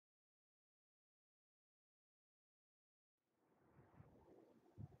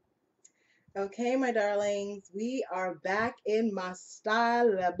Okay, my darlings, we are back in my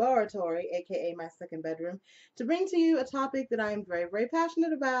style laboratory, aka my second bedroom, to bring to you a topic that I am very, very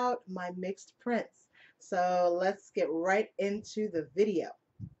passionate about, my mixed prints. So let's get right into the video.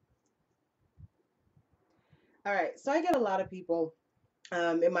 All right, so I get a lot of people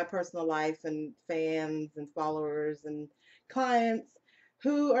in my personal life and fans and followers and clients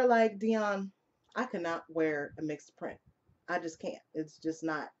who are like, Dion, I cannot wear a mixed print. I just can't. It's just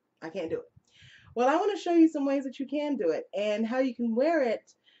not, I can't do it. Well, I want to show you some ways that you can do it and how you can wear it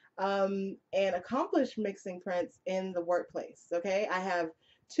and accomplish mixing prints in the workplace. Okay, I have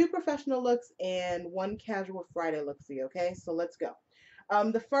two professional looks and one casual Friday look for you. Okay, so let's go.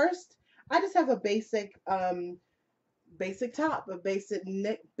 The first, I just have a basic top, a basic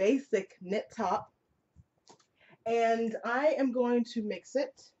knit top, and I am going to mix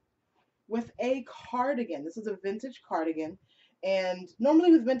it with a cardigan. This is a vintage cardigan, and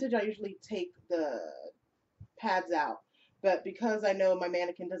normally with vintage, I usually take the pads out. But because I know my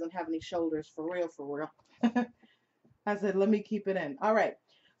mannequin doesn't have any shoulders for real, I said, let me keep it in. All right.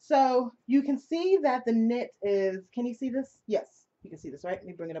 So you can see that the knit is, can you see this? Yes, you can see this, right? Let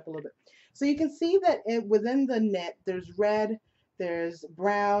me bring it up a little bit. So you can see that within the knit, there's red, there's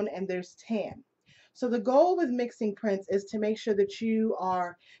brown, and there's tan. So the goal with mixing prints is to make sure that you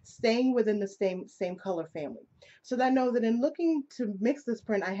are staying within the same color family. So that I know that in looking to mix this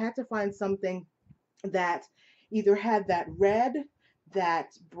print, I had to find something that either had that red, that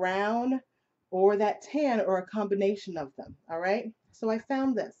brown, or that tan, or a combination of them. All right. So I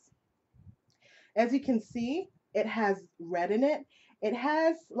found this. As you can see, it has red in it. It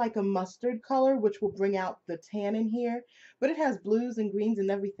has like a mustard color, which will bring out the tan in here, but it has blues and greens and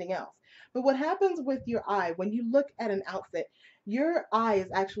everything else. But what happens with your eye, when you look at an outfit, your eye is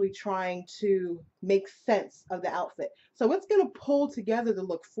actually trying to make sense of the outfit. So it's going to pull together the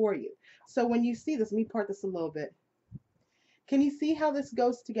look for you. So when you see this, let me part this a little bit. Can you see how this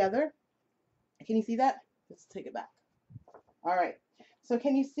goes together? Can you see that? Let's take it back. All right. So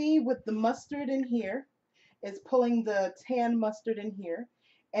can you see with the mustard in here is pulling the tan mustard in here,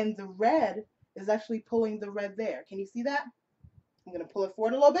 and the red is actually pulling the red there. Can you see that? I'm going to pull it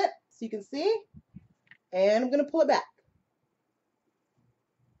forward a little bit so you can see, and I'm going to pull it back.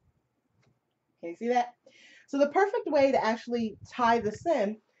 Can you see that? So the perfect way to actually tie this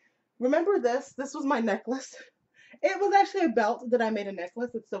in, remember this? This was my necklace. It was actually a belt that I made a necklace.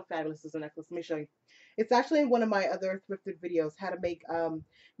 It's so fabulous as a necklace. Let me show you. It's actually in one of my other thrifted videos, how to make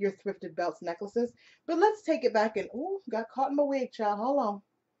your thrifted belts necklaces. But let's take it back and, oh, got caught in my wig, child. Hold on.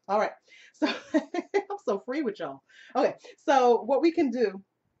 All right. So I'm so free with y'all. Okay. So what we can do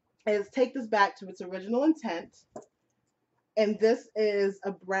is take this back to its original intent. And this is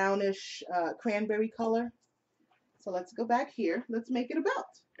a brownish cranberry color. So let's go back here. Let's make it a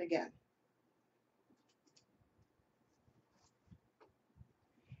belt again.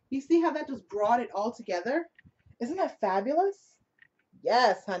 You see how that just brought it all together? Isn't that fabulous?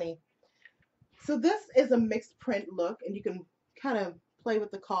 Yes, honey. So this is a mixed print look, and you can kind of play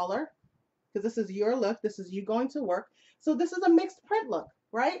with the collar because this is your look. This is you going to work. So this is a mixed print look,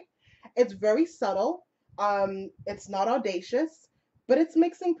 right? It's very subtle. It's not audacious, but it's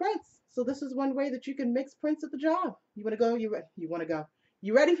mixing prints. So this is one way that you can mix prints at the job. You want to go? You want to go?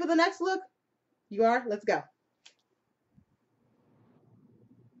 You ready for the next look? You are? Let's go.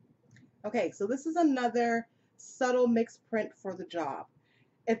 Okay, so this is another subtle mixed print for the job.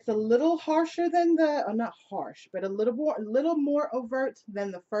 It's a little harsher than the, not harsh, but a little more overt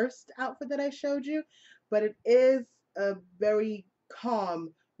than the first outfit that I showed you, but it is a very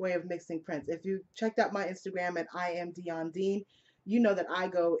calm way of mixing prints. If you checked out my Instagram at I am Dion Dean, you know that I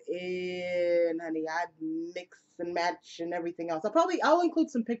go in, honey. I mix and match and everything else. I'll include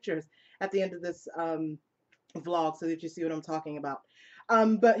some pictures at the end of this vlog so that you see what I'm talking about.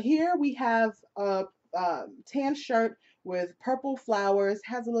 But here we have a tan shirt with purple flowers,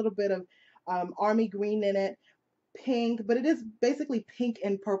 has a little bit of army green in it, pink, but it is basically pink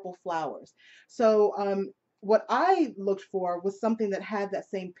and purple flowers. So what I looked for was something that had that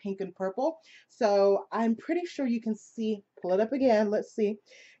same pink and purple. So I'm pretty sure you can see, pull it up again, let's see.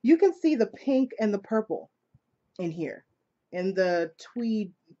 You can see the pink and the purple in here in the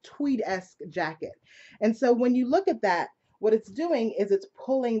tweed-esque jacket. And so when you look at that, what it's doing is it's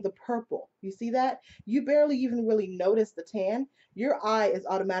pulling the purple. You see that? You barely even really notice the tan. Your eye is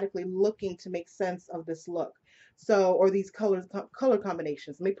automatically looking to make sense of this look. So, or these color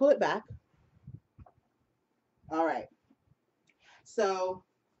combinations. Let me pull it back. All right. So,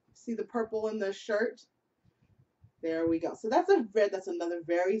 see the purple in the shirt? There we go. So that's another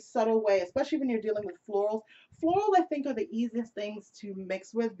very subtle way, especially when you're dealing with florals. Floral, I think, are the easiest things to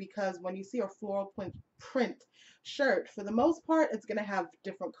mix with because when you see a floral print shirt, for the most part, it's going to have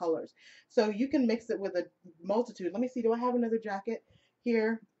different colors. So you can mix it with a multitude. Let me see. Do I have another jacket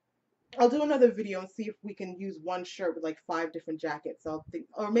here? I'll do another video and see if we can use one shirt with like 5 different jackets. I'll think,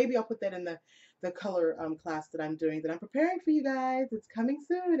 or maybe I'll put that in the color class that I'm doing that I'm preparing for you guys. It's coming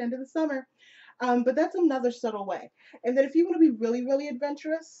soon, end of the summer. But that's another subtle way. And then if you want to be really, really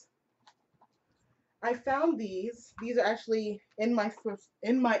adventurous, I found these. These are actually in my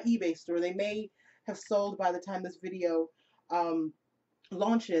eBay store. They may have sold by the time this video um,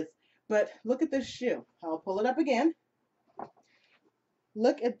 launches. But look at this shoe. I'll pull it up again.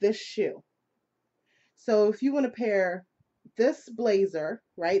 Look at this shoe. So if you want to pair this blazer,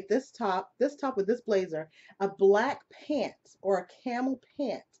 right, this top with this blazer, a black pant or a camel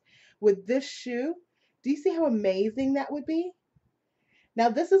pant with this shoe, do you see how amazing that would be? Now,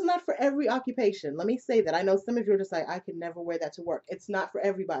 this is not for every occupation. Let me say that. I know some of you are just like, I could never wear that to work. It's not for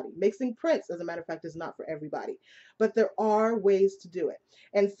everybody. Mixing prints, as a matter of fact, is not for everybody. But there are ways to do it.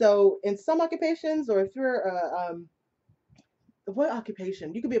 And so in some occupations, or if you're what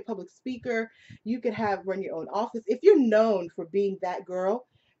occupation? You could be a public speaker. You could have run your own office. If you're known for being that girl,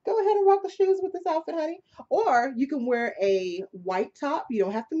 go ahead and rock the shoes with this outfit, honey. Or you can wear a white top. You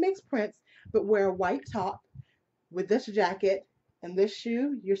don't have to mix prints, but wear a white top with this jacket and this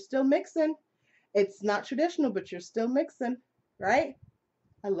shoe. You're still mixing. It's not traditional, but you're still mixing, right?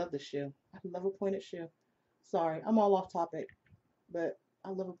 I love the shoe. I love a pointed shoe. Sorry, I'm all off topic, but I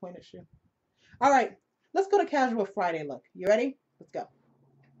love a pointed shoe. All right, let's go to casual Friday look. You ready? Let's go.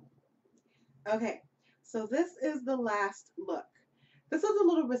 Okay, so this is the last look. This is a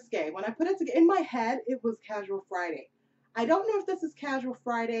little risque. When I put it together, in my head, it was casual Friday. I don't know if this is casual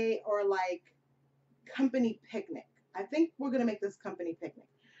Friday or like company picnic. I think we're going to make this company picnic.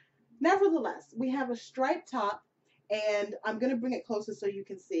 Nevertheless, we have a striped top, and I'm going to bring it closer so you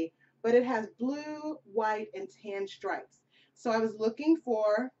can see, but it has blue, white, and tan stripes. So I was looking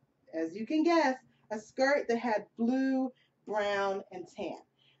for, as you can guess, a skirt that had blue, brown, and tan.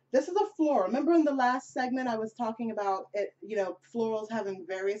 This is a floral. Remember in the last segment I was talking about it, florals having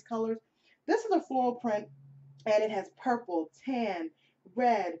various colors? This is a floral print, and it has purple, tan,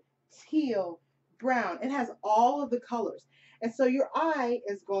 red, teal, brown. It has all of the colors. And so your eye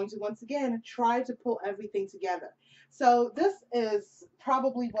is going to, once again, try to pull everything together. So this is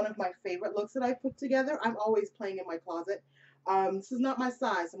probably one of my favorite looks that I put together. I'm always playing in my closet. This is not my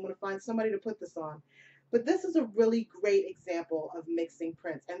size. I'm going to find somebody to put this on. But this is a really great example of mixing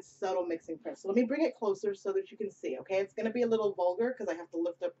prints and subtle mixing prints. So let me bring it closer so that you can see, okay? It's going to be a little vulgar because I have to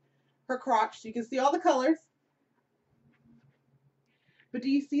lift up her crotch so you can see all the colors. But do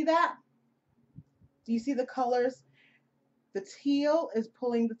you see that? Do you see the colors? The teal is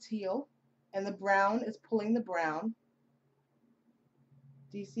pulling the teal, and the brown is pulling the brown.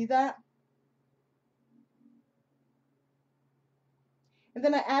 Do you see that? And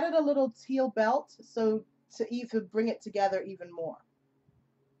then I added a little teal belt so to even bring it together even more.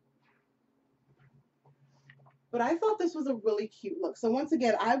 But I thought this was a really cute look. So once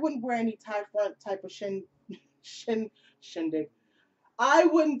again, I wouldn't wear any tie front type of shindig. I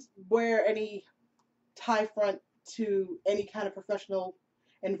wouldn't wear any tie front to any kind of professional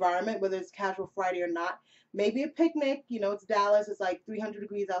environment, whether it's casual Friday or not. Maybe a picnic, it's Dallas, it's like 300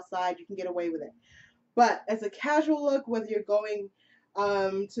 degrees outside, you can get away with it. But as a casual look, whether you're going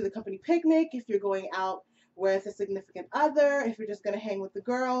to the company picnic, if you're going out with a significant other, if you're just going to hang with the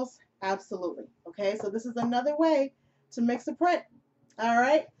girls, absolutely. Okay, so this is another way to mix a print. All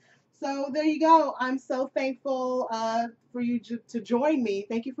right. So there you go. I'm so thankful for you to join me.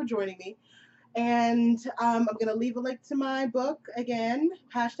 Thank you for joining me. And I'm going to leave a link to my book again.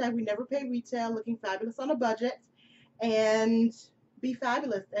 Hashtag we never pay retail, looking fabulous on a budget. And be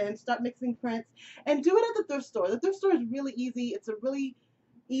fabulous and start mixing prints. And do it at the thrift store. The thrift store is really easy. It's a really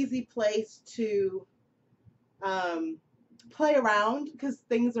easy place to play around because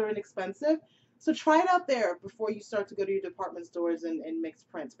things are inexpensive. So try it out there before you start to go to your department stores and mix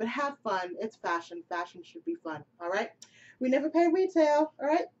prints. But have fun. It's fashion. Fashion should be fun. All right? We never pay retail. All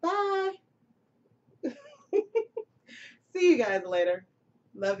right? Bye. See you guys later.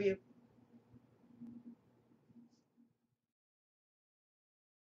 Love you.